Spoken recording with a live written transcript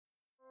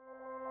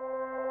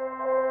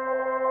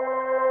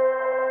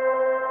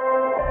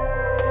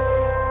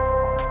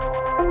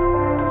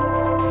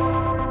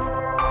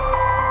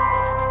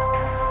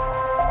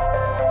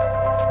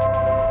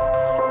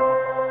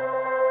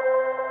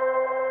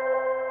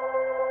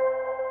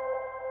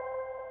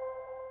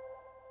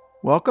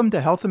Welcome to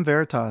Health in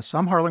Veritas.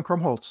 I'm Harlan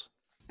Krumholtz.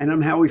 And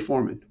I'm Howie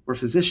Foreman. We're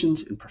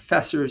physicians and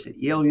professors at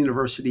Yale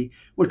University.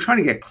 We're trying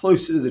to get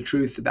closer to the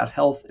truth about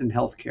health and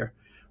healthcare.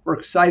 We're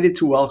excited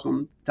to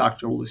welcome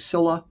Dr.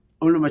 Lucila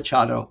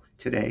Ohno-Machado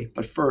today.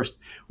 But first,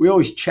 we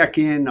always check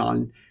in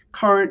on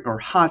current or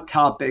hot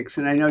topics.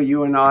 And I know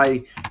you and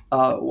I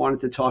wanted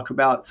to talk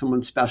about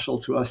someone special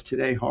to us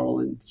today,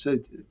 Harlan. So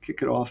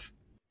kick it off.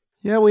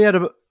 Yeah, we had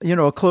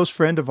a close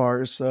friend of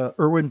ours,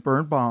 Erwin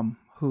Birnbaum,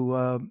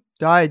 who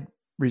died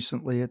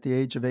recently at the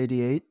age of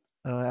 88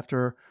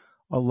 after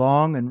a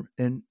long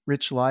and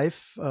rich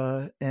life.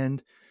 But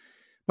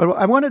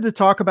I wanted to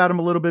talk about him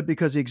a little bit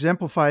because he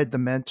exemplified the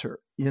mentor,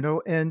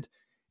 and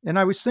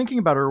I was thinking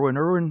about Erwin.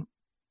 Erwin,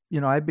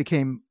 I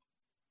became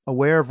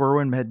aware of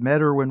Erwin, had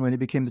met Erwin when he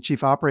became the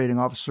chief operating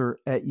officer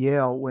at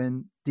Yale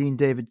when Dean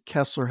David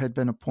Kessler had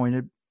been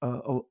appointed,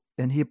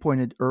 and he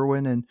appointed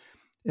Erwin and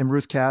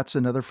Ruth Katz,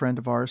 another friend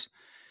of ours,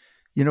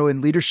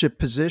 in leadership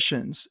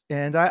positions.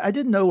 And I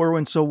didn't know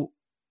Erwin so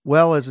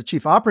well as a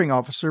chief operating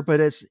officer, but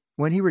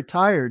when he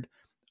retired,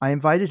 I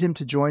invited him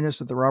to join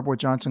us at the Robert Wood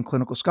Johnson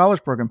Clinical Scholars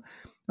Program,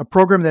 a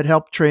program that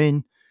helped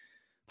train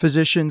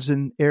physicians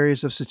in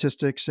areas of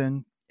statistics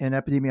and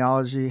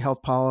epidemiology,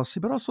 health policy,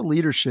 but also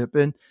leadership.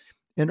 And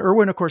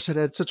Erwin, of course,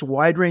 had such a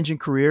wide-ranging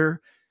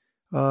career,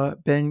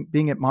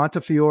 being at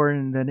Montefiore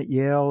and then at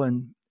Yale,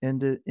 and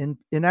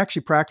in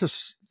actually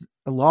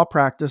a law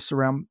practice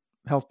around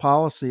health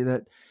policy,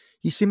 that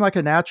he seemed like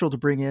a natural to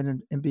bring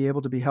in and be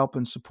able to be helpful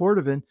and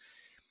supportive.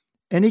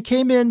 And he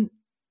came in,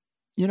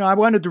 I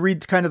wanted to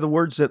read kind of the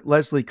words that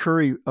Leslie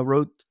Curry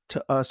wrote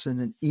to us in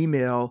an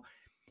email.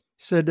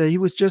 He said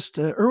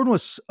Erwin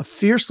was a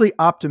fiercely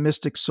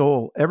optimistic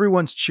soul,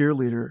 everyone's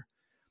cheerleader.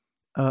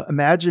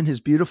 Imagine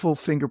his beautiful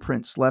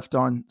fingerprints left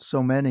on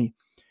so many.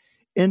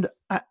 And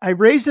I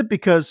raise it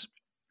because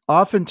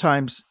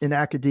oftentimes in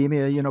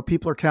academia,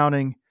 people are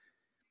counting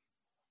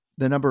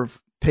the number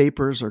of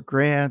papers or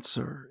grants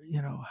or,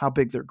 how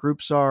big their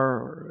groups are,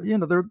 or,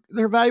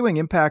 they're valuing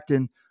impact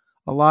in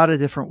a lot of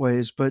different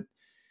ways. But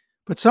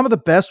some of the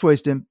best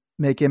ways to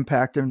make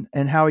impact,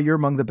 and how you're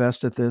among the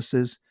best at this,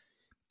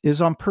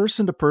 is on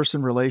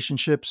person-to-person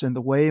relationships and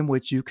the way in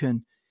which you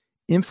can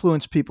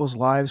influence people's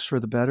lives for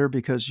the better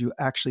because you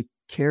actually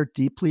care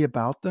deeply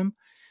about them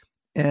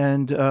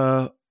and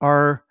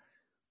are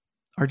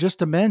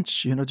just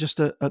immense,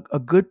 just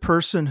a good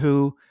person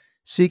who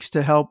seeks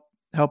to help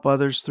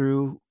others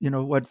through,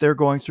 what they're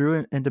going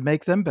through and to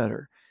make them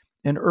better.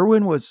 And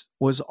Erwin was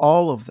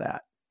all of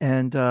that.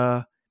 And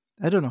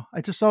I don't know, I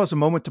just saw it as a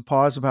moment to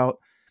pause about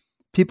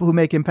people who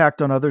make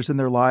impact on others in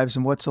their lives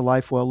and what's a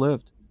life well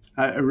lived.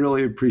 I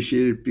really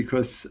appreciate it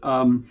because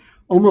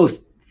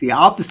almost the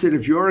opposite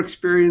of your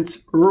experience,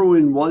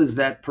 Erwin was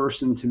that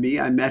person to me.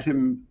 I met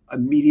him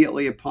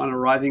immediately upon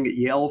arriving at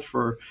Yale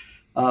for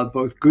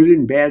both good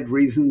and bad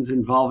reasons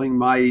involving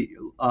my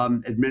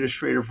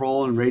administrative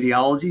role in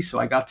radiology. So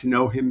I got to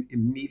know him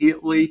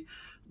immediately.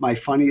 My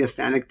funniest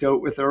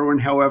anecdote with Erwin,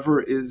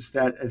 however, is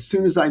that as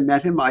soon as I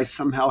met him, I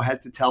somehow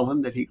had to tell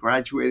him that he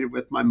graduated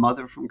with my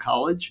mother from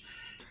college.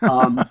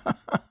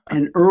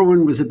 And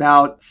Erwin was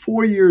about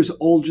 4 years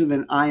older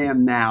than I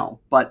am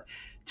now. But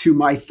to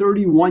my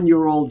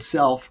 31-year-old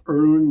self,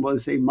 Erwin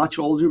was a much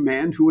older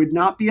man who would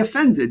not be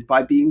offended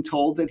by being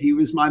told that he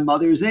was my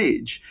mother's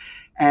age.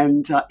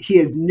 And he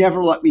had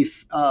never let me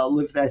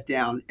live that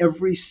down.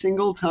 Every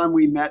single time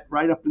we met,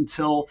 right up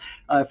until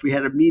if we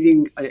had a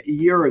meeting a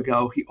year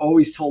ago, he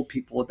always told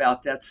people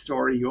about that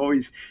story. He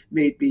always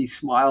made me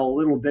smile a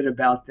little bit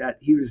about that.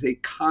 He was a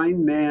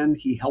kind man.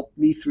 He helped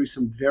me through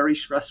some very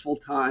stressful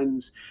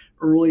times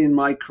early in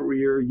my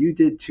career. You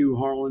did too,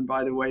 Harlan,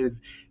 by the way.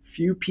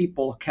 Few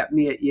people kept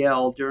me at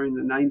Yale during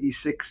the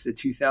 96 to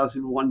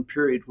 2001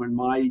 period when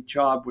my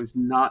job was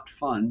not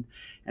fun.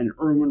 And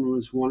Erwin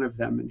was one of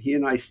them. And he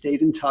and I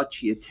stayed in touch.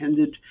 He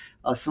attended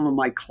some of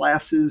my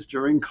classes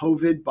during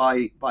COVID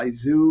by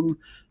Zoom.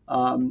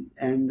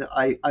 And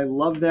I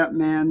love that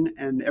man,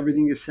 and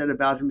everything you said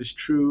about him is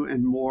true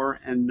and more.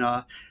 And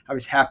I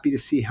was happy to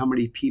see how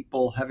many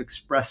people have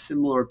expressed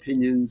similar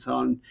opinions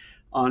on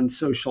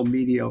social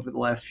media over the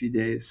last few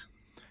days.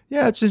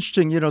 Yeah, it's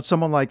interesting,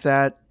 someone like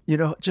that,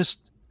 just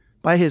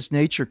by his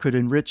nature could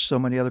enrich so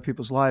many other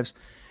people's lives.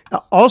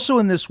 Also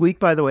in this week,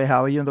 by the way,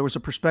 Howie, there was a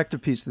perspective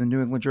piece in the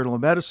New England Journal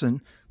of Medicine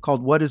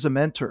called What is a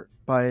Mentor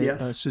by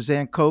Yes.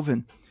 Suzanne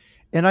Coven.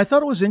 And I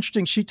thought it was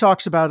interesting. She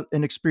talks about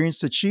an experience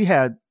that she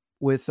had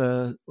with,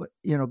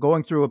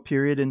 going through a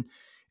period, and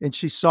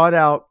she sought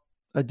out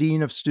a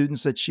dean of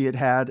students that she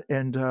had.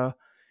 And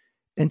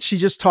she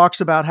just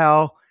talks about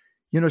how,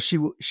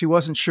 she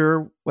wasn't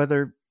sure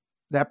whether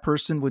that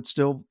person would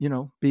still,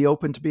 be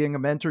open to being a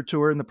mentor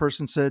to her. And the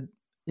person said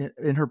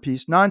in her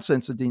piece,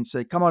 nonsense, the dean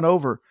said, come on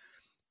over.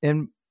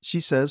 And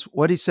she says,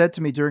 what he said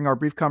to me during our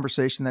brief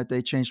conversation that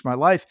day changed my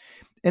life.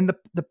 And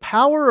the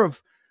power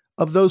of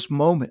those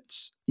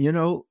moments,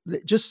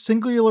 just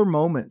singular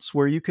moments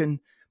where you can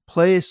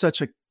play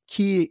such a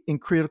key and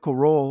critical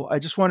role. I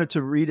just wanted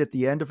to read at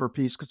the end of her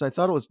piece because I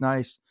thought it was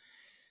nice.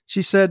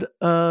 She said,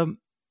 a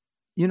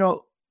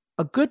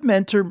A good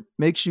mentor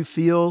makes you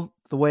feel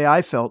the way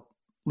I felt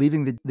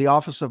leaving the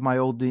office of my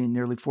old dean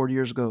nearly 40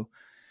 years ago,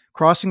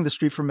 crossing the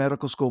street from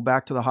medical school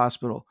back to the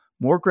hospital,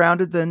 more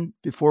grounded than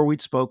before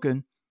we'd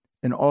spoken,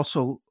 and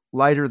also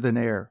lighter than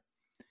air.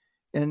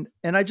 And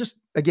I just,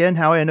 again,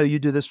 how I know you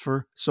do this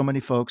for so many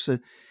folks,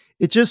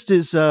 it just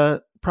is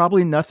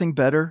probably nothing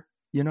better,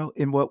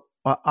 in what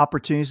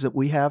opportunities that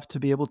we have to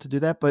be able to do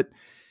that. But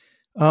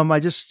I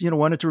just,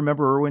 wanted to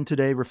remember Erwin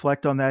today,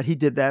 reflect on that. He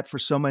did that for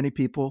so many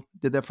people,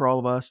 did that for all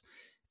of us,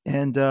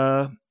 and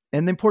the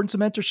importance of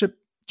mentorship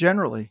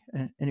generally.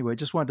 Anyway,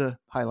 just wanted to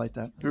highlight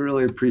that. I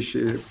really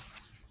appreciate it.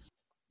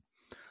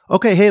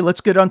 Okay, hey,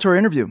 let's get on to our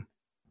interview.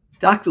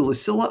 Dr.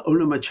 Lucila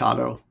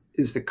Ohno-Machado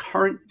is the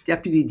current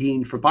Deputy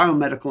Dean for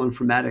Biomedical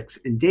Informatics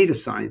and Data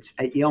Science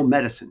at Yale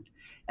Medicine,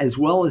 as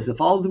well as the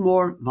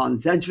Waldemar von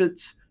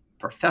Zedgewitz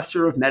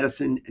Professor of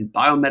Medicine and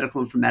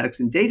Biomedical Informatics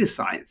and Data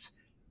Science,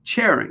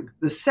 chairing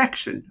the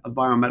section of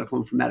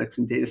Biomedical Informatics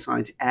and Data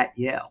Science at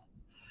Yale.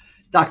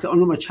 Dr.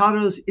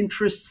 Ohno-Machado's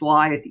interests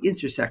lie at the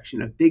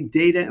intersection of big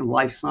data and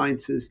life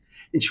sciences,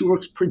 and she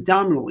works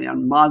predominantly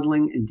on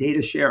modeling and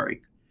data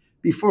sharing.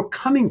 Before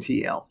coming to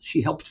Yale,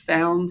 she helped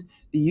found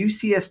the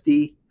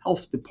UCSD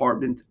Health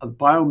Department of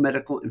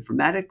Biomedical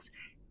Informatics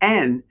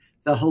and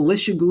the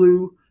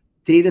Halishiglu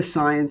Data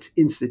Science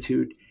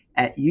Institute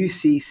at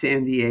UC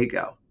San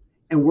Diego,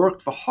 and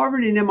worked for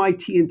Harvard and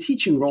MIT in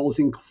teaching roles,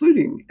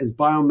 including as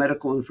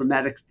Biomedical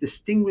Informatics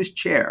Distinguished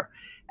Chair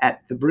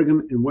at the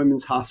Brigham and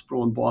Women's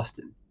Hospital in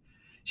Boston.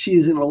 She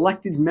is an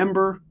elected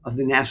member of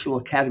the National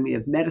Academy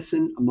of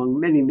Medicine, among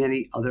many,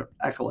 many other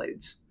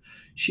accolades.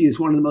 She is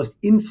one of the most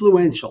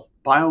influential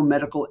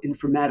biomedical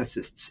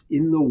informaticists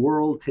in the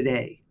world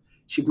today.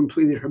 She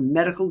completed her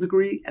medical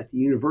degree at the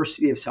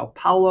University of Sao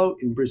Paulo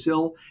in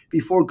Brazil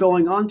before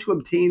going on to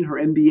obtain her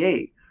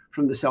MBA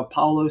from the Sao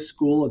Paulo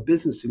School of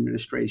Business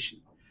Administration.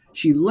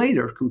 She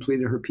later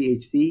completed her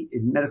PhD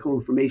in Medical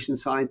Information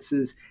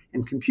Sciences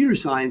and Computer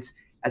Science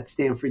at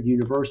Stanford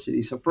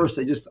University. So first,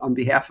 I just, on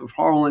behalf of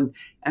Harlan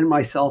and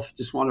myself,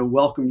 just want to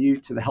welcome you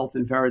to the Health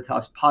in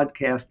Veritas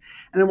podcast.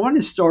 And I wanted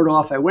to start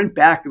off, I went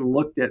back and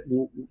looked at,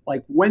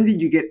 like, when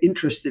did you get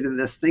interested in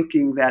this,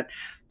 thinking that,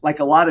 like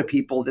a lot of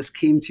people, this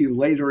came to you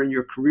later in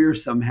your career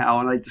somehow.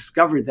 And I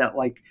discovered that,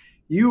 like,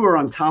 you were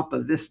on top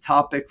of this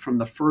topic from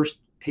the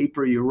first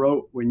paper you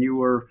wrote when you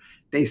were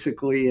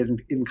basically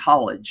in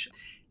college.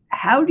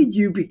 How did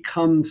you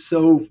become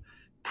so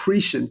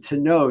prescient to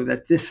know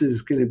that this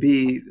is going to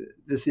be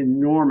this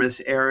enormous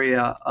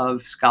area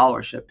of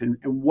scholarship, and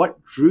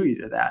what drew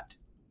you to that?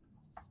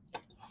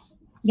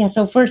 Yeah,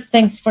 so first,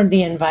 thanks for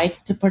the invite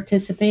to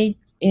participate.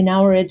 In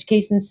our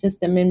education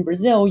system in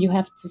Brazil, you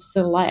have to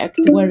select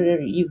whether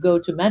you go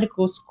to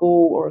medical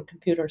school or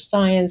computer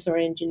science or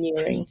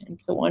engineering and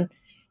so on.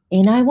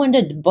 And I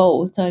wanted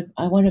both. I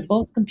wanted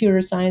both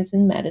computer science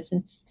and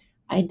medicine.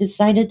 I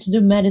decided to do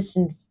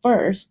medicine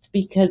first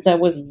because I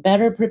was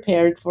better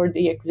prepared for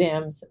the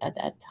exams at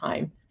that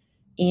time.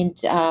 And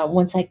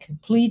once I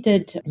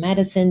completed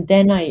medicine,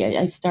 then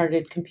I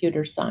started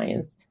computer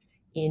science.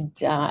 And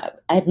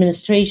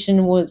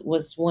administration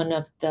was one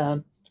of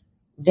the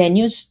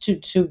venues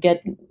to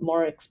get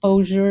more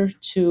exposure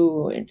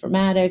to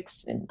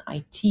informatics and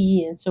IT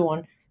and so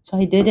on. So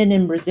I did it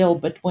in Brazil,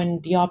 but when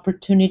the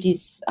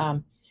opportunities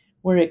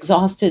were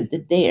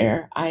exhausted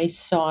there, I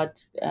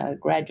sought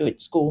graduate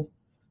school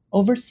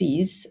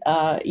overseas,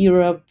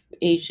 Europe,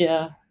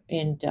 Asia,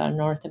 and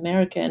North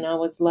America, and I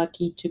was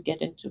lucky to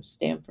get into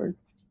Stanford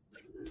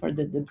for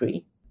the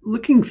degree.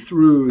 Looking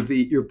through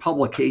your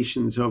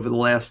publications over the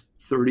last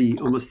 30,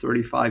 almost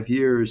 35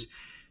 years,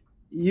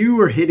 you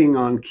were hitting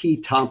on key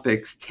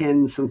topics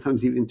 10,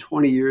 sometimes even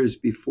 20 years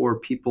before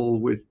people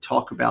would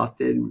talk about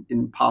it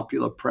in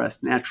popular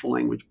press: natural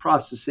language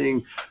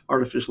processing,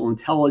 artificial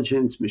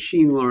intelligence,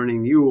 machine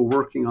learning. You were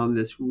working on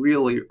this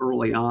really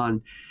early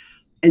on.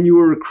 And you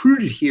were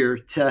recruited here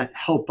to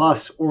help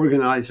us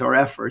organize our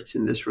efforts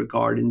in this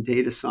regard in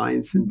data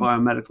science and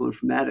biomedical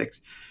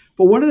informatics.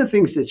 But one of the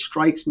things that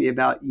strikes me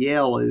about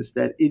Yale is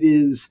that it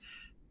is,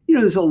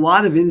 there's a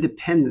lot of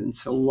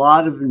independence, a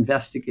lot of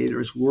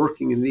investigators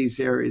working in these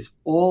areas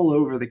all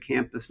over the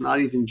campus, not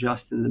even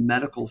just in the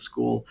medical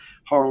school.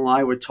 Harlan and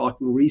I were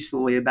talking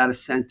recently about a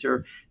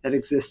center that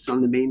exists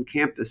on the main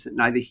campus that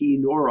neither he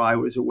nor I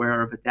was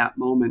aware of at that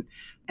moment.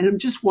 And I'm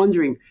just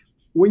wondering,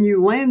 when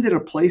you land in a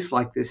place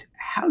like this,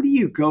 how do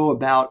you go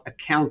about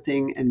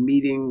accounting and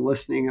meeting,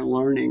 listening, and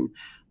learning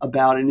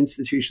about an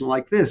institution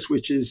like this,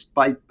 which is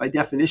by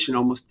definition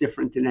almost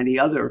different than any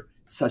other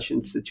such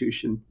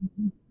institution?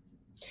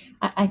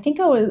 I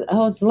think I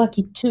was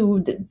lucky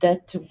too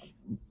that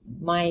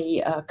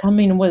my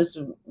coming was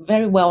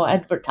very well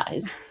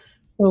advertised.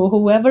 So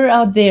whoever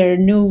out there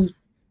knew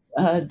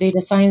data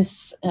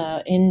science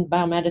in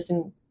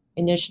biomedicine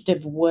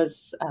initiative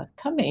was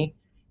coming,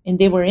 and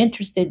they were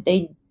interested,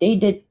 they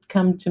did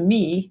come to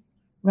me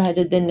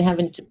rather than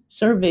having to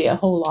survey a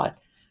whole lot.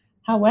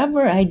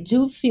 However, I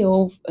do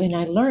feel, and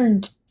I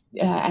learned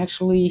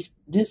actually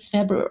this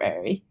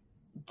February,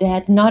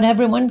 that not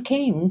everyone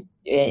came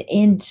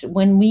And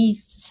when we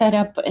set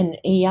up an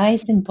AI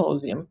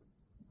symposium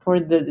for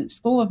the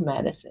School of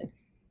Medicine,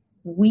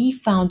 we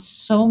found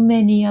so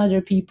many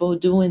other people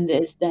doing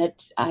this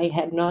that I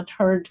had not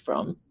heard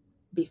from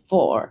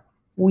before.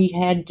 We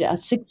had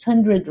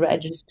 600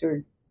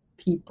 registered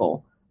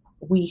people.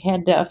 We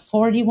had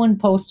 41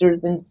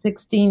 posters and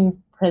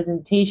 16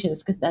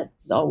 presentations because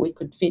that's all we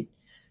could fit.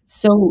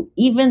 So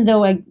even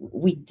though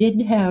we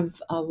did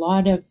have a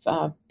lot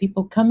of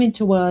people coming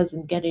to us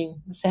and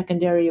getting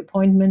secondary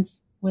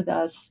appointments with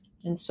us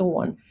and so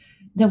on,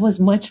 there was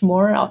much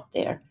more out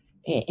there.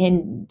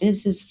 And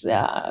this is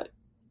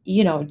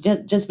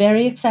just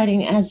very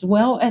exciting as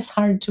well as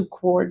hard to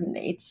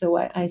coordinate. So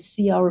I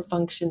see our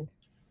function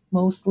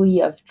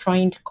mostly of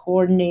trying to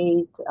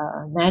coordinate,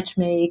 match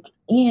make,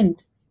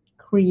 and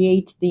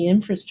create the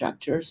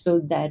infrastructure so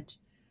that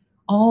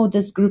all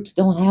these groups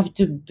don't have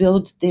to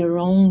build their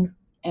own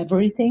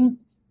everything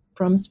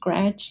from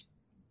scratch,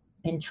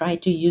 and try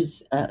to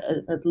use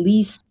at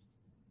least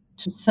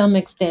to some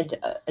extent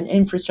an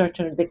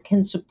infrastructure that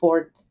can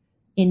support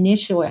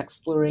initial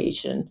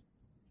exploration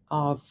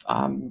of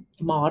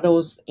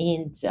models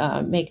and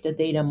make the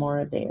data more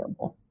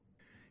available.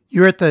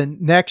 You're at the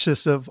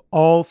nexus of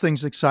all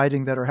things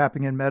exciting that are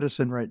happening in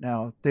medicine right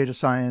now: data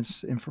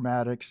science,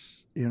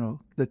 informatics,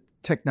 the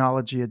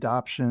technology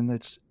adoption.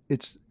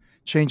 It's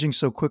changing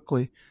so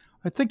quickly.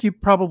 I think you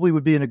probably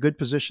would be in a good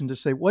position to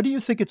say, what do you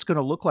think it's going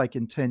to look like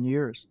in 10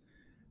 years?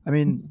 I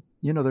mean,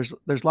 Mhm.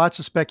 there's lots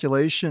of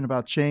speculation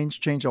about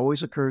change. Change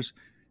always occurs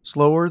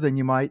slower than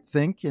you might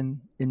think in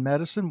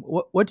medicine.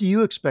 What do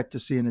you expect to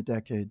see in a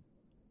decade?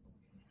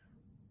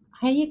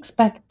 I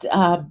expect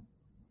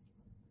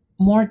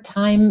more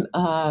time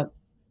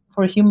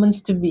for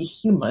humans to be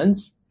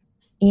humans,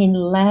 in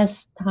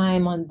less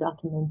time on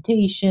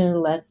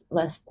documentation,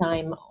 less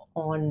time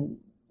on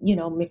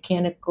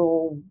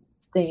mechanical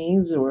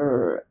things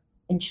or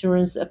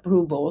insurance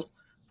approvals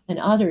and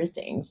other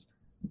things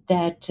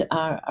that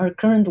are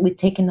currently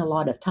taking a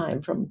lot of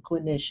time from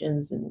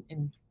clinicians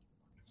and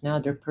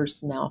other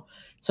personnel.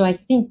 So I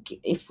think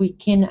if we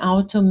can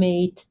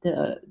automate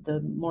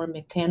the more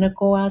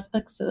mechanical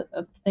aspects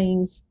of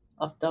things,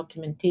 of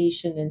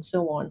documentation and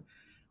so on,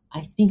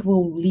 I think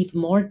we'll leave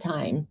more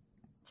time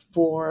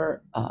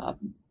for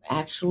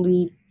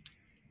actually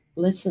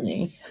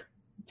listening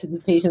to the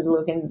patients,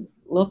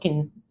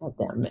 looking at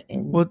them,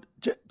 and Well,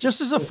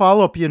 just as a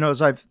follow up,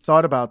 as I've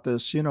thought about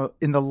this,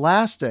 in the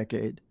last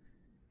decade,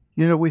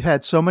 we've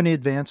had so many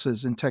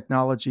advances in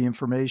technology,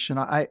 information.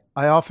 I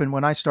often,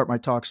 when I start my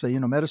talk, say,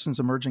 medicine's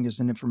emerging as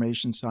an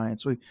information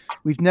science.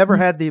 We've never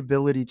had the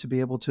ability to be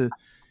able to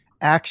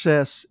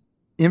access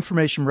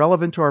information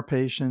relevant to our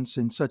patients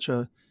in such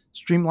a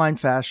streamlined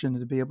fashion,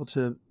 and to be able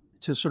to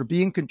sort of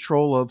be in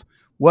control of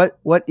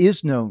what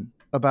is known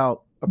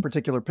about a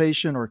particular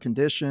patient or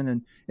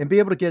condition, and be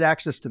able to get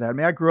access to that. I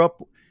mean, I grew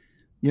up,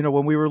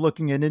 when we were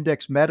looking at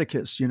Index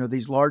Medicus,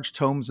 these large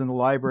tomes in the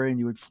library, and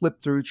you would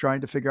flip through trying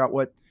to figure out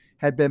what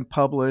had been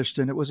published.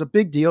 And it was a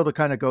big deal to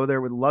kind of go there,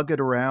 would lug it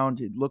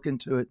around, you'd look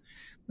into it.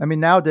 I mean,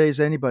 nowadays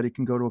anybody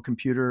can go to a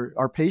computer.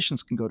 Our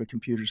patients can go to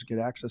computers to get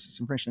access to this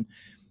information.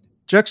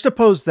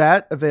 Juxtapose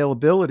that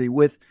availability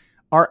with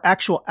our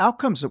actual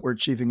outcomes that we're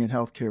achieving in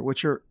healthcare,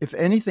 which are, if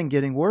anything,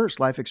 getting worse.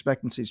 Life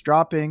expectancy is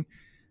dropping,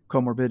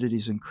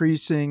 comorbidities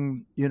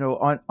increasing.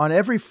 On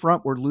every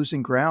front, we're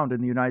losing ground in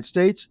the United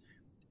States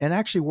and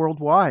actually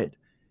worldwide.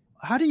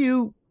 How do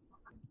you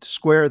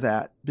square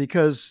that?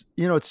 Because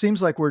it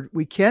seems like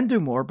we can do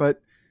more,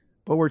 but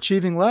we're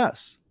achieving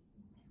less.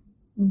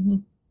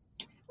 Mhm.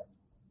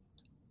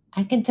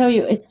 I can tell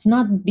you it's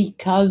not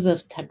because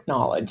of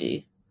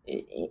technology.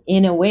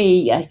 In a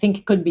way, I think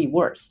it could be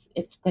worse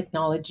if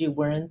technology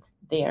weren't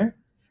there.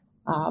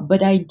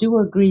 But I do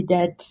agree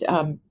that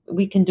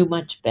we can do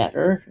much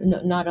better,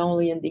 not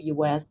only in the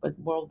US, but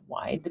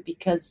worldwide,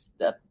 because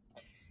the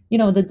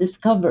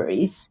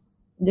discoveries,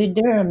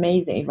 they're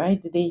amazing,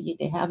 right? They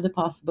have the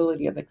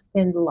possibility of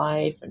extend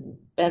life and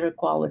better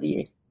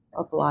quality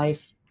of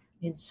life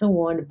and so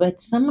on. But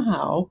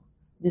somehow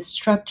the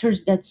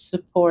structures that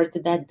support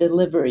that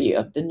delivery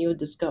of the new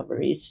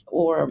discoveries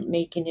or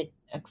making it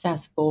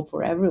accessible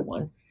for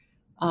everyone,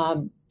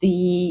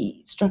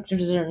 the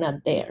structures are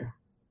not there.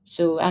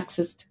 So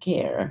access to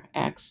care,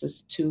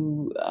 access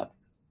to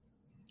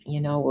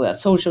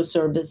social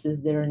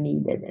services that are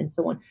needed, and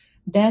so on.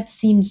 That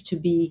seems to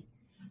be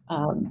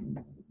um,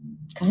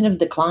 kind of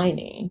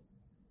declining,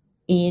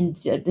 and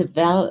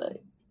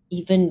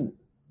even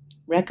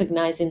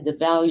recognizing the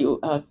value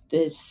of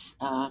this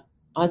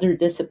other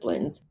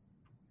disciplines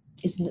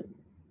is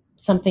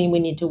something we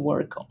need to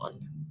work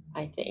on.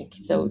 I think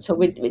so.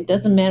 So it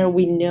doesn't matter.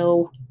 We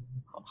know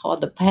how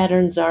the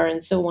patterns are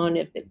and so on.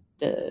 If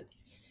the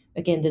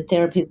again the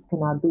therapies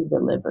cannot be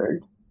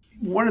delivered.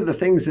 One of the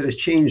things that has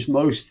changed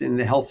most in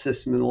the health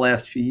system in the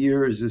last few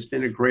years has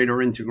been a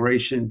greater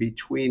integration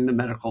between the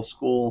medical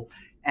school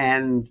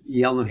and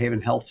Yale New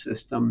Haven Health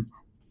System.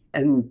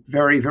 And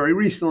very, very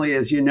recently,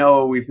 as you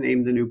know, we've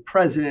named a new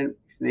president,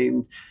 we've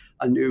named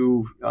a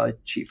new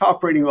chief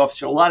operating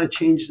officer. A lot of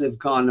changes have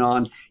gone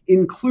on,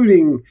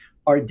 including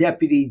our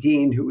deputy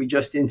dean, who we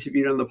just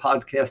interviewed on the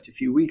podcast a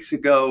few weeks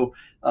ago,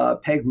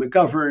 Peg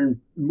McGovern,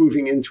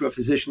 moving into a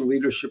physician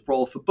leadership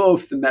role for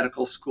both the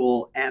medical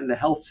school and the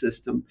health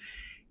system.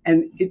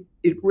 And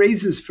it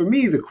raises for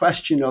me the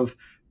question of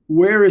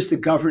where is the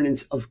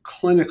governance of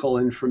clinical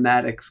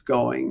informatics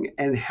going,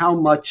 and how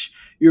much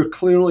you're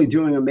clearly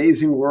doing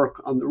amazing work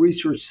on the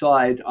research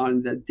side,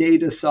 on the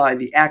data side,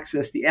 the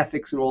access, the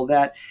ethics, and all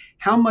that.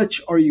 How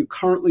much are you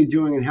currently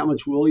doing, and how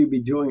much will you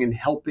be doing in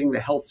helping the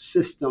health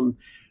system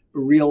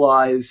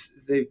realize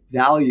the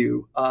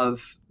value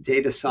of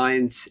data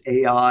science,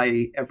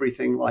 AI,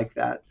 everything like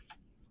that?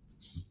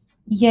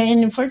 Yeah,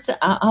 and first,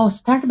 I'll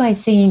start by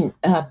saying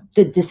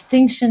the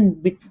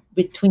distinction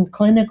between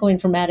clinical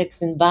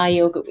informatics and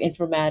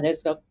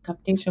bioinformatics or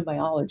computational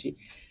biology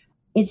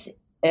is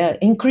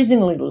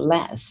increasingly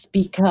less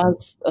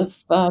because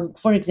of,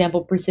 for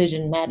example,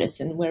 precision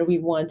medicine, where we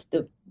want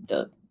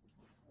the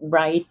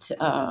right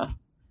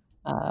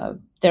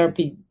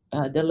therapy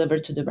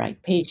delivered to the right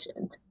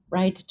patient,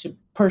 right, to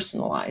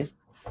personalize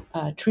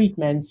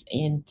treatments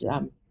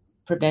and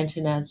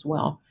prevention as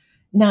well.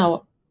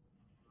 Now,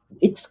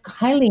 it's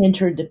highly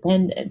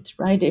interdependent,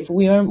 right? If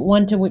we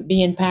want to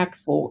be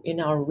impactful in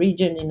our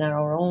region, in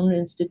our own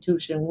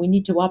institution, we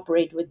need to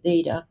operate with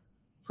data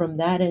from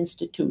that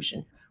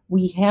institution.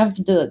 We have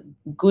the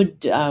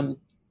good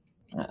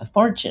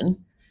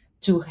fortune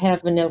to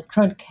have an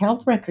electronic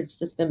health record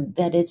system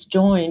that is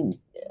jointly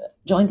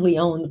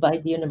owned by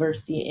the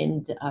university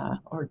and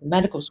or the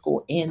medical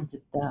school and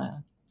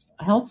the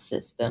health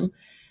system,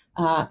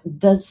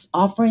 thus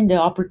offering the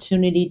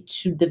opportunity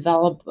to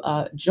develop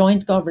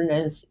joint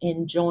governance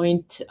and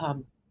joint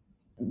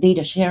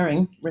data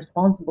sharing,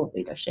 responsible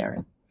data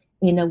sharing,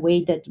 in a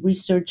way that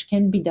research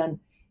can be done.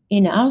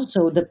 And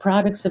also the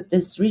products of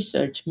this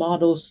research,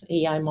 models,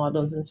 AI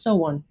models, and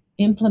so on,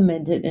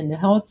 implemented in the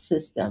health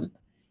system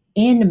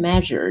and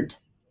measured,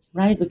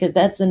 right? Because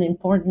that's an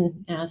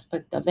important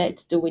aspect of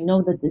it. Do we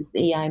know that these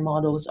AI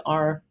models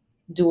are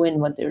doing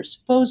what they're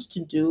supposed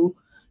to do?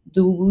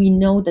 Do we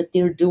know that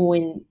they're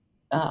doing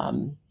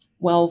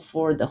well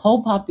for the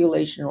whole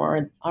population,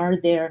 or are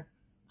there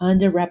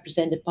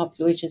underrepresented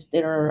populations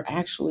that are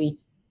actually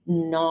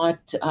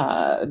not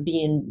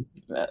being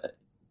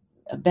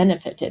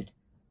benefited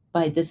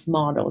by these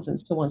models and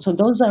so on? So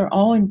those are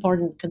all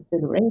important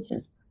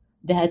considerations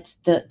that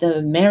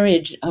the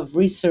marriage of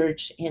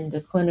research and the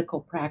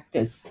clinical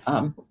practice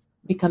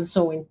becomes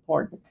so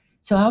important.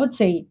 So I would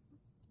say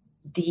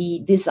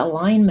this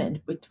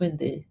alignment between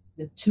the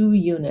two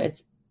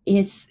units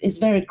is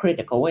very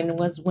critical and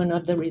was one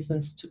of the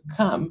reasons to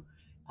come.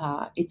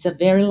 It's a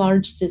very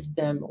large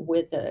system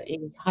with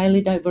a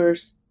highly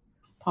diverse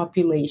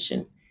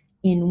population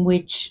in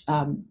which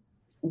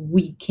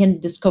we can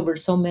discover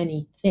so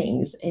many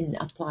things and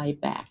apply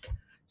back.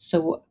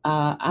 So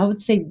I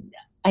would say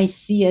I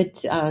see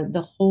it,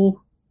 the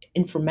whole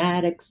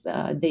informatics,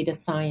 data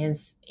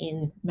science,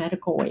 in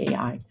medical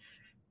AI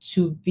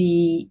to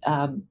be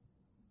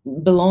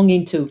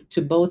belonging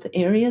to both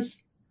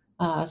areas,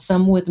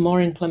 some with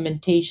more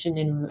implementation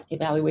and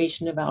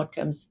evaluation of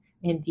outcomes,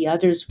 and the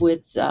others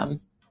with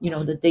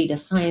the data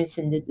science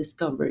and the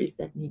discoveries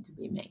that need to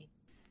be made.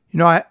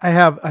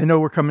 I know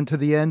we're coming to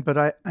the end, but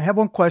I have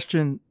one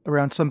question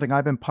around something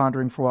I've been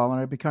pondering for a while, and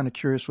I'd be kind of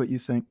curious what you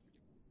think.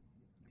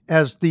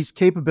 As these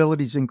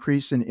capabilities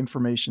increase in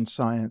information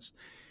science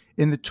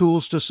and the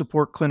tools to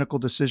support clinical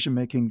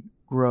decision-making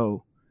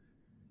grow,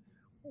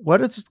 what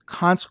are the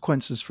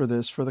consequences for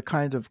this, for the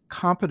kind of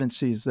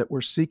competencies that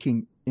we're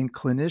seeking in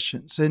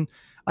clinicians? And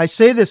I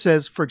say this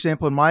as, for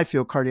example, in my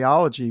field,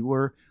 cardiology,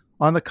 we're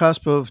on the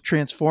cusp of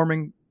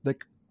transforming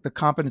the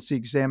competency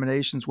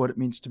examinations, what it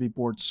means to be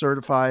board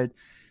certified,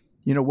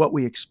 what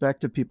we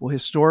expect of people.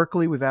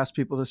 Historically, we've asked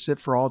people to sit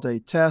for all-day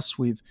tests.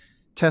 We've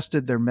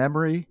tested their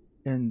memory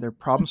and their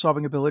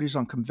problem-solving abilities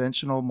on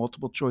conventional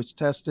multiple-choice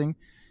testing,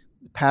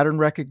 pattern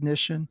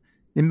recognition.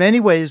 In many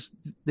ways,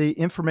 the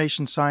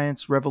information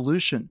science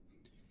revolution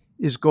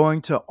is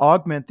going to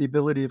augment the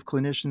ability of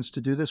clinicians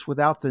to do this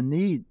without the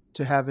need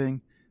to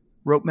having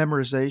rote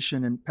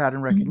memorization and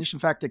pattern recognition.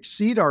 In fact,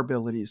 exceed our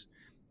abilities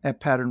at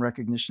pattern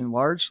recognition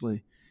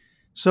largely.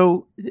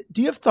 So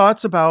do you have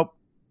thoughts about,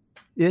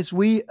 as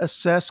we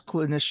assess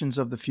clinicians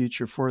of the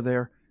future for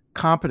their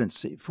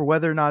competency, for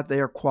whether or not they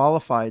are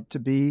qualified to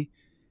be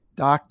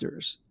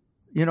doctors,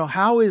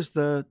 how is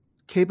the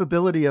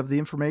capability of the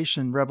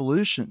information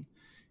revolution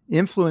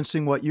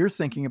influencing what you're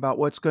thinking about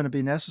what's going to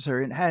be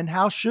necessary, and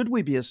how should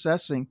we be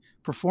assessing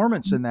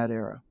performance in that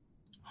era?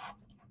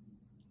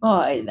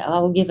 Oh,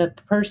 I'll give a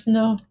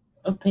personal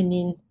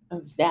opinion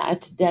of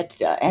that.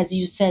 As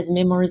you said,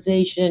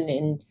 memorization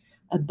and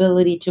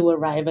ability to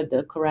arrive at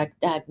the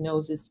correct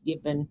diagnosis,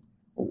 given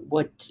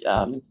what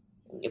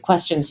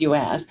questions you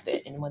asked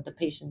and what the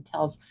patient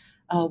tells,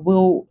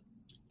 will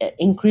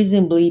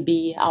increasingly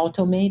be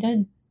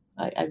automated.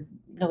 I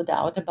no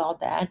doubt about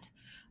that.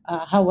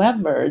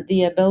 However,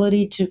 the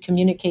ability to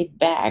communicate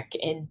back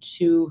and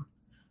to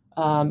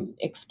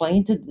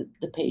explain to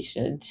the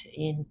patient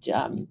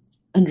and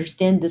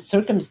understand the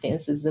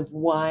circumstances of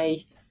why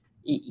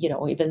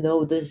Even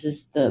though this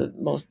is the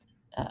most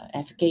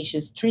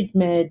efficacious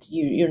treatment,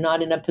 you're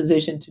not in a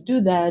position to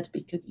do that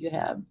because you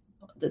have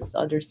this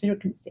other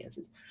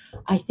circumstances.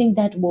 I think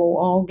that will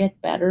all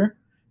get better.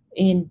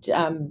 And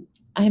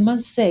I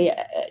must say,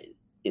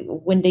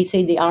 when they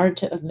say the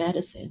art of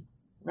medicine,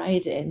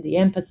 right, and the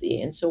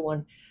empathy and so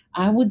on,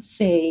 I would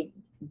say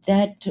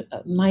that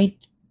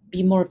might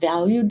be more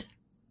valued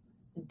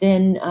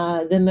than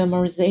the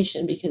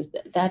memorization, because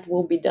that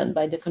will be done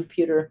by the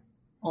computer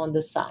on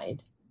the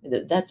side.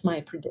 That's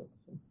my prediction.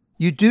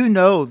 You do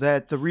know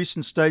that the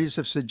recent studies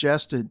have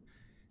suggested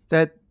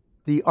that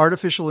the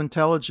artificial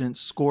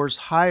intelligence scores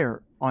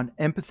higher on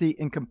empathy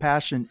and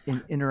compassion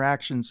in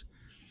interactions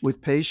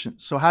with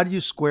patients. So how do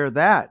you square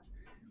that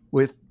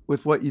with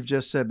what you've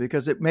just said?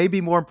 Because it may be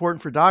more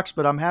important for docs,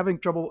 but I'm having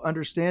trouble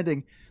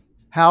understanding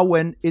how,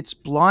 when it's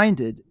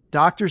blinded,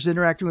 doctors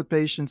interacting with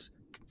patients,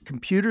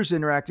 computers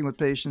interacting with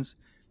patients,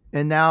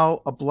 and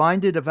now a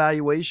blinded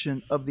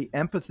evaluation of the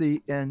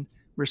empathy and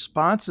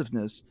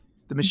responsiveness,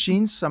 the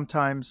machine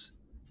sometimes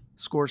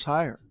scores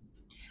higher.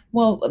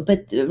 Well,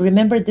 but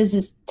remember, this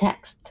is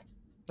text,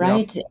 Yep.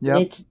 right? Yep.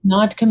 It's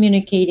not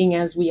communicating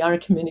as we are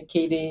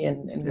communicating,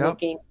 and Yep.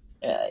 looking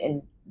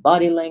in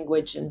body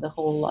language and the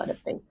whole lot of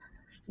things.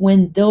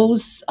 When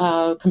those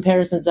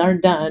comparisons are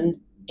done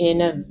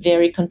in a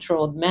very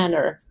controlled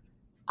manner,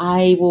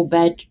 I will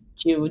bet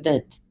you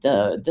that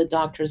the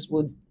doctors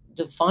would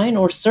do fine,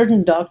 or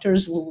certain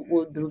doctors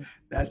will do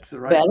That's the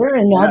right. better,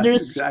 and Yes,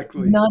 others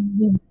exactly. not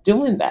be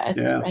doing that,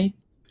 Yeah. right?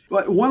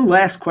 Well, one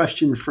last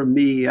question from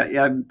me.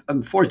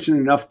 I'm fortunate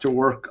enough to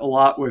work a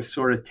lot with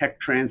sort of tech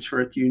transfer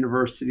at the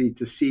university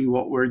to see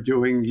what we're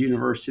doing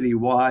university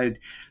wide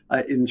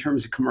in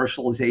terms of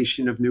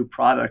commercialization of new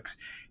products.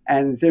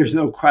 And there's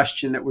no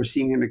question that we're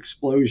seeing an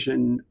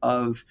explosion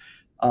of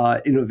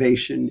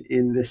innovation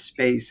in this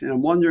space. And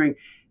I'm wondering,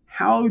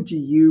 how do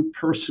you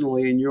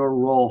personally, in your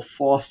role,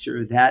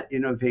 foster that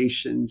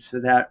innovation so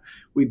that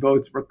we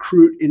both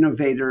recruit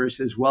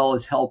innovators as well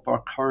as help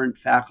our current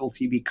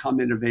faculty become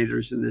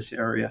innovators in this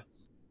area?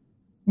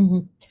 Hmm.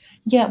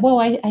 Yeah,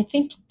 well, I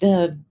think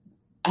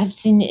I've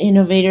seen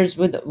innovators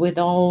with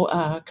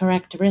all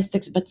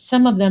characteristics, but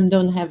some of them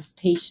don't have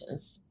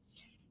patience.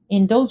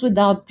 And those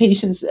without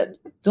patience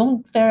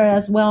don't fare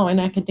as well in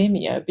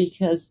academia,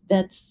 because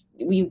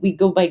we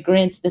go by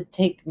grants that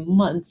take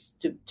months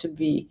to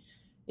be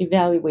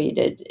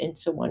evaluated and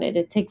so on. And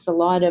it takes a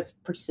lot of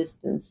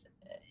persistence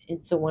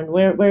and so on.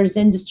 Whereas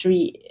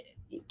industry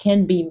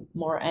can be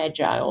more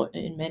agile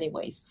in many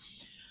ways.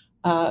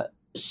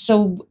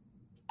 So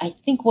I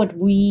think what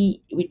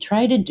we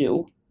try to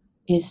do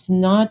is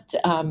not,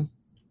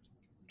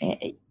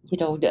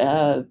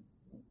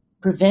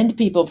 prevent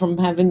people from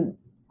having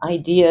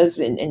ideas,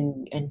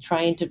 and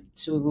trying to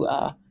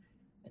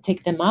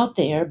take them out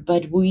there,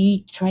 but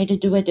we try to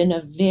do it in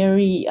a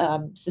very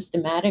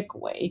systematic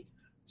way,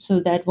 so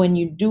that when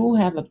you do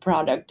have a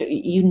product,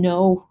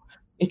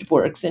 it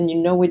works, and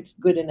it's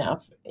good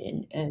enough,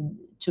 and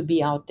to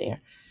be out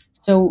there.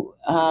 So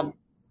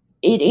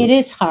it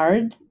is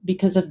hard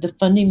because of the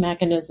funding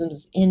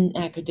mechanisms in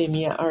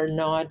academia are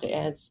not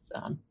as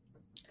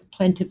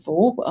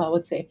plentiful, I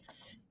would say,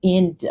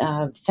 and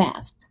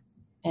fast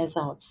as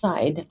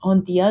outside.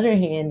 On the other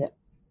hand,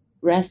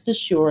 rest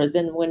assured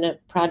that when a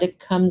product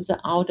comes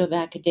out of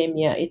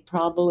academia, it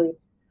probably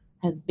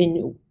has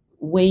been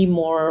way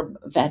more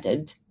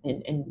vetted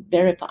and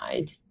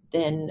verified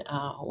than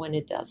when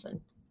it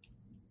doesn't.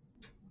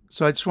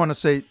 So I just want to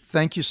say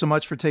thank you so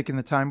much for taking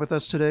the time with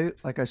us today.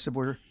 Like I said,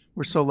 we're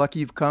so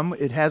lucky you've come.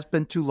 It has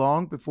been too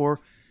long before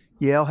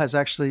Yale has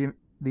actually,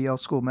 the Yale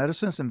School of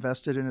Medicine has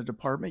invested in a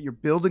department. You're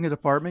building a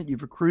department.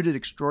 You've recruited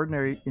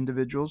extraordinary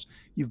individuals.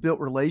 You've built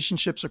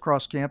relationships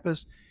across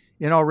campus,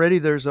 and already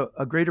there's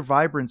a greater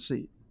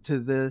vibrancy to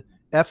the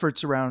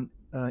efforts around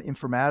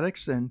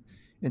informatics and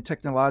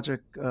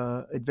technologic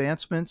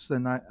advancements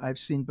than I've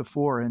seen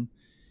before. And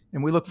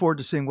we look forward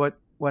to seeing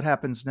what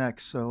happens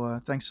next. So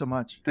thanks so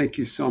much. Thank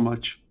you so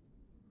much.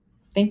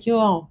 Thank you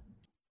all.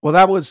 Well,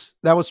 that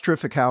was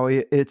terrific,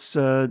 Howie. It's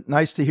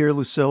nice to hear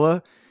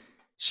Lucila.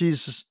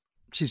 She's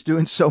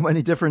doing so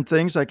many different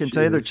things. I can She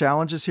tell you there are is.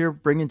 challenges here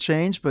bringing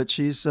change, but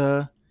she's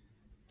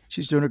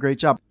doing a great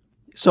job.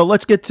 So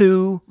let's get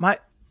to my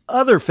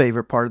other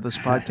favorite part of this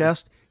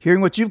podcast, hearing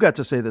what you've got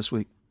to say this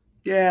week.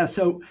 Yeah,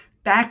 so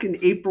back in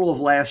April of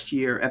last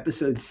year,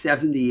 episode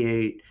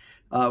 78,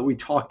 we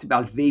talked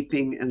about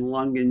vaping and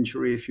lung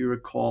injury, if you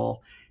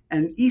recall.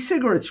 And e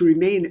cigarettes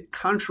remain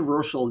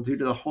controversial due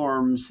to the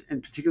harms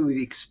and particularly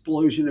the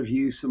explosion of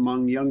use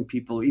among young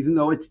people, even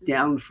though it's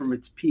down from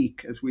its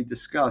peak, as we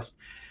discussed.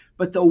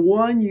 But the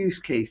one use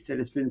case that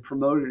has been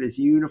promoted as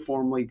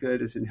uniformly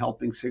good is in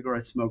helping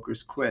cigarette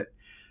smokers quit.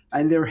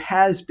 And there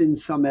has been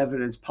some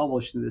evidence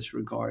published in this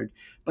regard.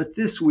 But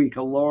this week,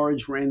 a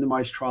large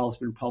randomized trial has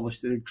been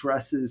published that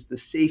addresses the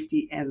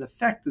safety and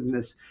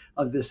effectiveness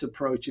of this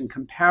approach in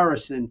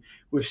comparison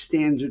with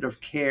standard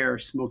of care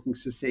smoking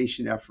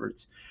cessation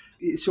efforts.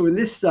 So in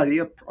this study,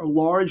 a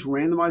large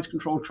randomized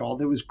controlled trial,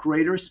 there was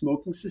greater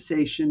smoking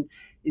cessation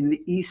in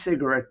the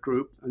e-cigarette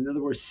group. In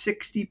other words,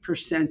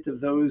 60% of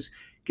those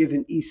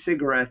given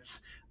e-cigarettes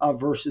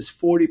versus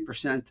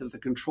 40% of the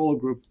control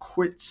group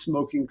quit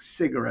smoking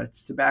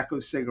cigarettes, tobacco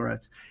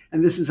cigarettes.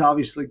 And this is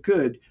obviously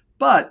good,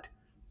 but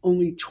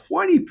only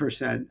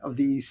 20% of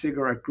the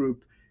e-cigarette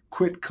group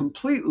quit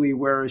completely,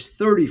 whereas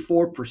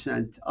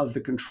 34% of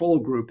the control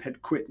group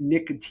had quit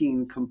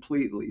nicotine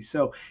completely.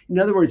 So in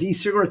other words,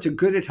 e-cigarettes are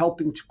good at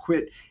helping to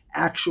quit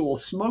actual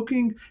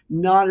smoking,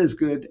 not as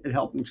good at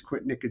helping to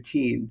quit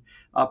nicotine.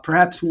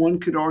 Perhaps one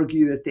could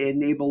argue that they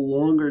enable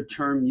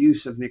longer-term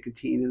use of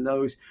nicotine in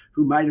those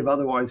who might have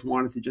otherwise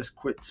wanted to just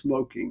quit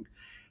smoking.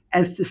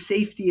 As to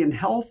safety and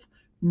health,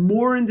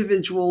 more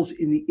individuals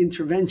in the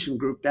intervention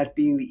group, that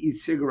being the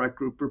e-cigarette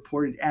group,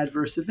 reported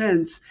adverse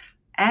events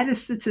at a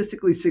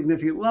statistically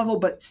significant level,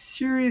 but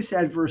serious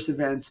adverse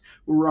events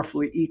were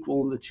roughly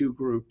equal in the two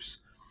groups.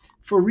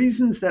 For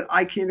reasons that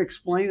I can't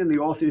explain and the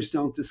authors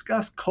don't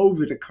discuss,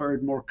 COVID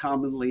occurred more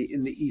commonly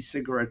in the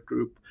e-cigarette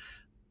group.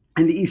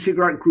 And the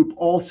e-cigarette group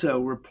also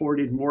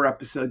reported more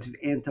episodes of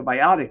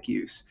antibiotic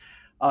use.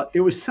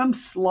 There was some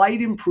slight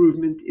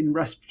improvement in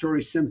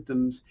respiratory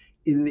symptoms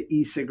in the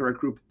e-cigarette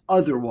group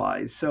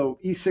otherwise. So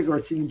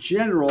e-cigarettes in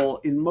general,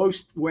 in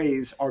most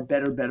ways, are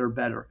better.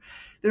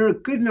 There are a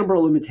good number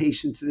of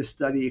limitations to this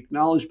study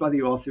acknowledged by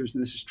the authors,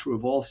 and this is true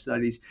of all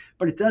studies,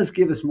 but it does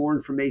give us more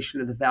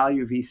information of the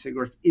value of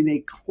e-cigarettes in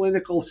a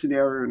clinical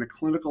scenario, in a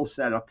clinical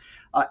setup.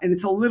 And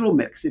it's a little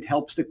mixed. It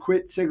helps to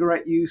quit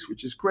cigarette use,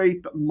 which is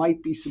great, but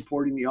might be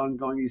supporting the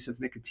ongoing use of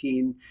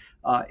nicotine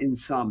in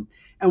some.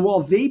 And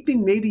while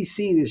vaping may be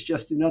seen as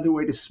just another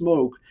way to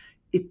smoke,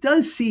 it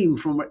does seem,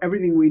 from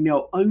everything we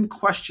know,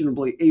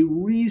 unquestionably a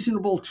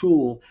reasonable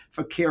tool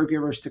for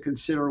caregivers to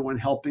consider when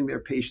helping their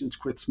patients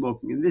quit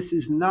smoking. And this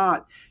is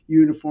not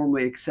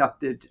uniformly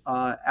accepted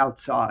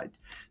outside.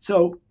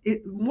 So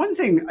one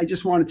thing I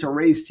just wanted to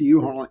raise to you,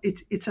 Harlan,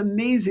 it's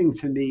amazing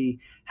to me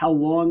how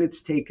long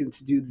it's taken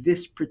to do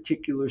this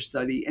particular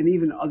study and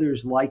even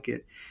others like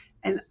it.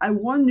 And I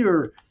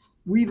wonder,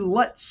 we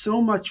let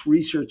so much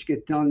research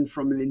get done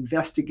from an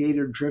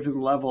investigator-driven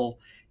level.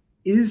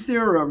 Is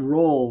there a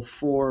role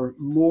for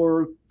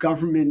more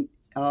government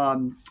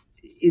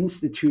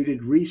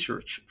instituted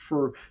research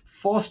for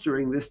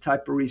fostering this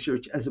type of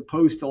research as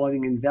opposed to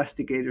letting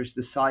investigators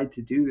decide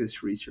to do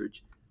this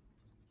research?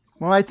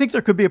 Well, I think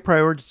there could be a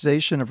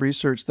prioritization of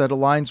research that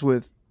aligns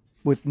with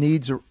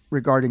needs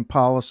regarding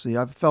policy.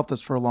 I've felt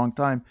this for a long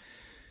time.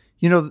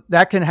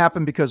 That can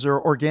happen because there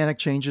are organic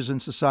changes in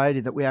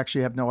society that we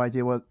actually have no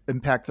idea what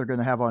impact they're going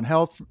to have on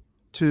health,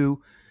 to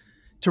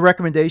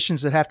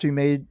recommendations that have to be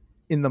made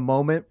in the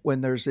moment when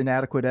there's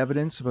inadequate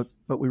evidence,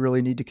 but we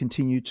really need to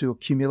continue to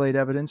accumulate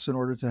evidence in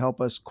order to help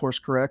us course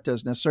correct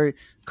as necessary.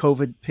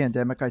 COVID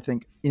pandemic, I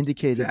think,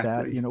 indicated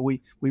Exactly.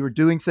 that, we were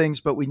doing things,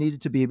 but we needed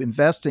to be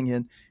investing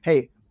in,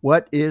 hey,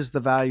 what is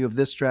the value of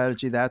this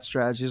strategy, that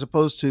strategy, as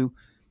opposed to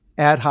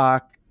ad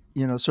hoc,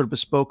 sort of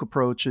bespoke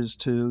approaches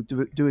to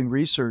doing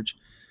research.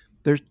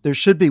 There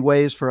should be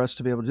ways for us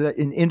to be able to do that.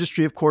 In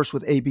industry, of course,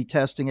 with A/B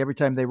testing, every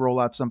time they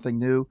roll out something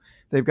new,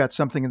 they've got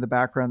something in the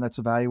background that's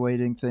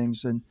evaluating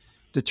things and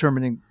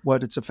determining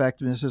what its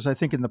effectiveness is. I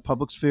think in the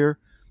public sphere,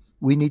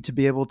 we need to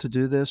be able to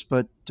do this.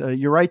 But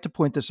you're right to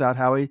point this out,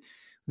 Howie.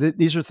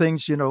 These are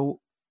things,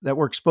 that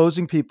we're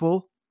exposing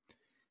people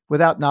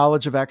without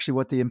knowledge of actually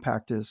what the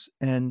impact is.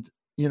 And,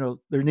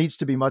 there needs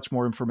to be much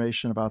more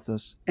information about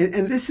this.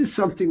 And this is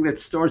something that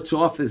starts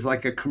off as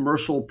like a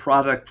commercial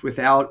product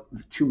without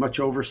too much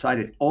oversight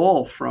at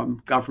all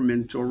from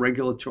government or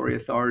regulatory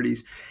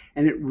authorities.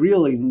 And it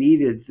really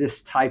needed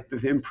this type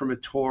of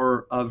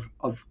imprimatur of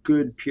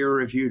good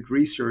peer-reviewed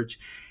research.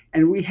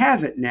 And we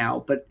have it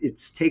now, but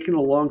it's taken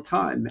a long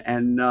time.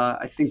 And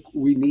I think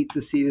we need to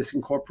see this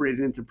incorporated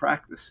into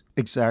practice.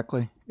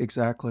 Exactly.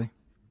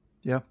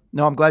 Yeah.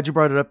 No, I'm glad you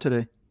brought it up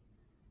today.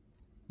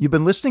 You've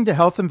been listening to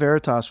Health and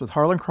Veritas with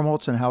Harlan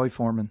Krumholtz and Howie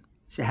Foreman.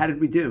 So how did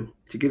we do?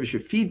 To give us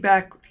your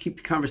feedback, to keep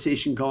the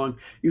conversation going,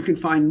 you can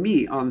find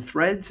me on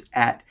Threads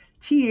at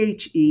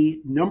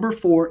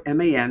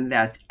THE4MAN.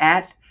 That's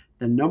at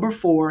the number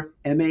 4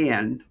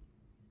 MAN.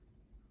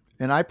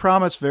 And I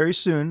promise very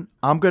soon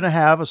I'm going to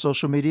have a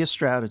social media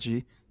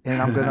strategy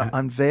and I'm going to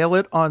unveil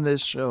it on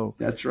this show.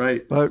 That's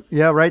right. But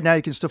yeah, right now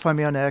you can still find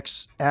me on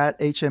X at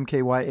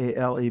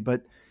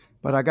HMKYALE,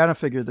 but I got to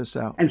figure this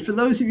out. And for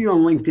those of you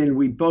on LinkedIn,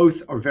 we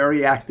both are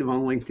very active on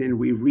LinkedIn.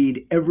 We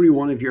read every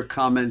one of your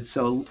comments.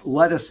 So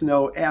let us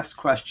know, ask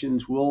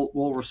questions. We'll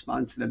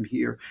respond to them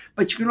here.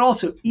 But you can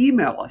also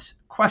email us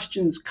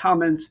questions,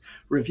 comments,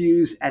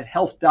 reviews at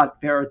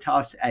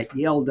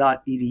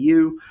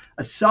health.veritas@yale.edu.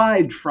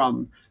 Aside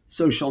from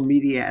social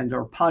media and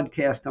our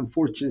podcast, I'm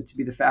fortunate to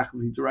be the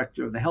faculty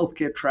director of the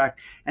healthcare track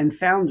and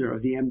founder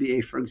of the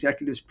MBA for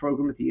Executives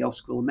program at the Yale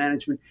School of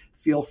Management.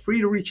 Feel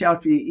free to reach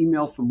out via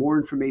email for more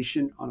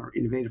information on our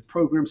innovative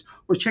programs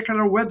or check out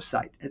our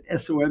website at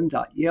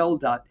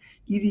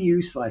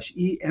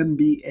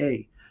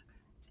som.yale.edu/EMBA.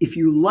 If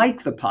you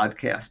like the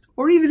podcast,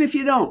 or even if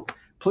you don't,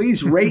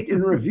 Please rate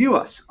and review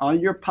us on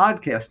your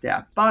podcast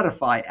app,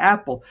 Spotify,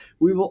 Apple.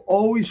 We will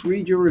always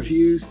read your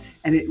reviews,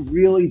 and it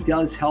really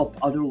does help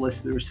other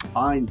listeners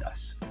find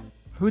us.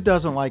 Who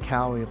doesn't like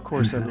Howie? Of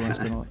course, everyone's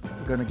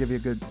going to give you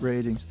good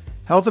ratings.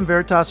 Health and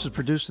Veritas is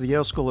produced at the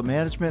Yale School of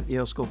Management, the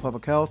Yale School of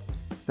Public Health.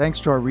 Thanks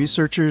to our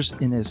researchers,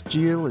 Ines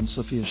Gil and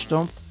Sophia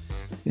Stump,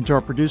 and to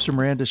our producer,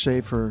 Miranda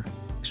Schaefer.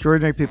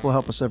 Extraordinary people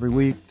help us every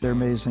week. They're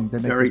amazing. They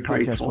make Very this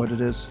podcast grateful. what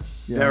it is.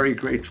 Yeah. Very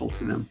grateful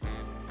to them.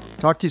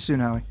 Talk to you soon,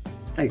 Howie.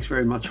 Thanks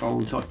very much,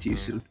 Harlan. Talk to you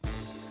soon.